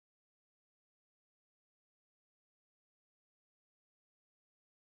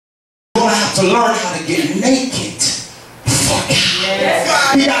got to learn how to get naked.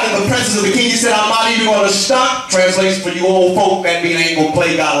 Yes. He got in the presence of the king. He said, I'm not even going to stunt. Translation for you old folk, that means I ain't going to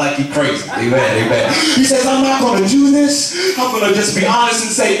play God like he crazy. Amen, amen. He says, I'm not going to do this. I'm going to just be honest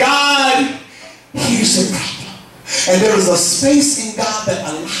and say, God, here's the problem. And there is a space in God that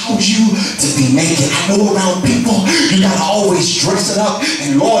allows you to be naked. I know around people, you got to always dress it up.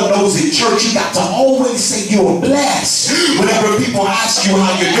 And Lord knows in church, you got to always say you're blessed whenever people ask you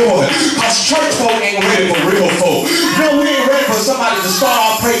how you're doing. Because church folk ain't ready for real folk. You know, we ain't ready for somebody to start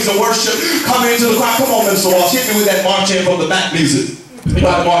our praise and worship, come into the choir. Come on, Mr. Walsh, hit me with that march in from the back music. You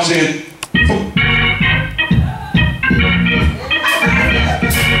got to march in.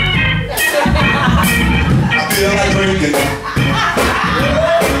 I feel like drinking.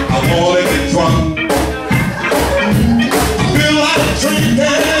 I wanna get drunk. I feel like drinking.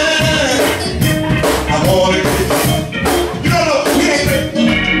 I wanna get drunk. You don't know, we ain't ready.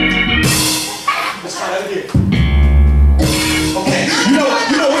 Let's try that again. Okay,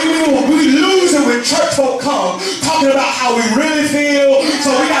 we lose it when church folk come talking about how we really feel.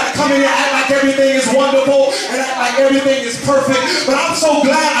 So we gotta come in here and act like everything is wonderful and act like everything is perfect. But I'm so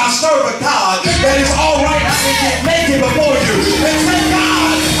glad I serve a God that is all right. I can get naked before you and say,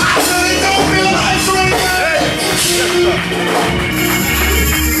 God, I really don't feel like drinking.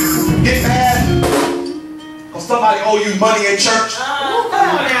 Get mad because somebody owe you money in church.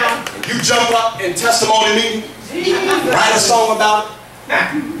 You jump up in testimony meeting, write a song about it.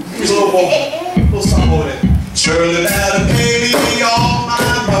 Here's a little song over there. Surely that'll pay me all my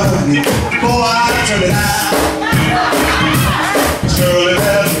money before I turn it out. Surely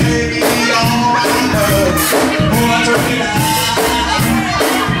that'll pay me all my money before I turn it out.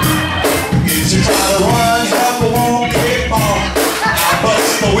 If you try to run, help won't get far. I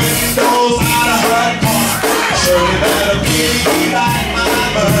bust the windows out of her car. Surely that'll pay me back my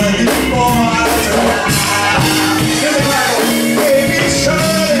money before I turn it out. Here's the crowd. Baby,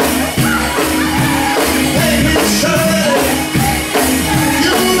 surely.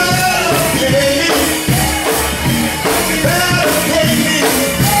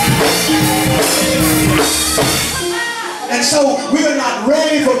 And so we are not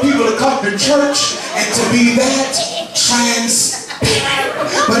ready for people to come to church and to be that transparent.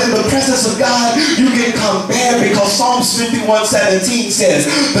 But in the presence of God, you can come bare because Psalms 51:17 says,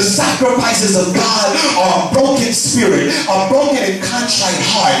 the sacrifices of God are a broken spirit, a broken and contrite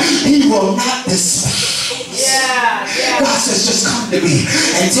heart. He will not despise. God says, just come to me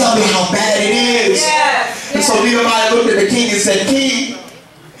and tell me how bad it is. And so Nehemiah looked at the king and said, King,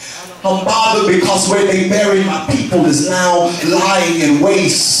 I'm bothered because where they buried my people is now lying in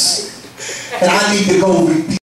waste. And I need to go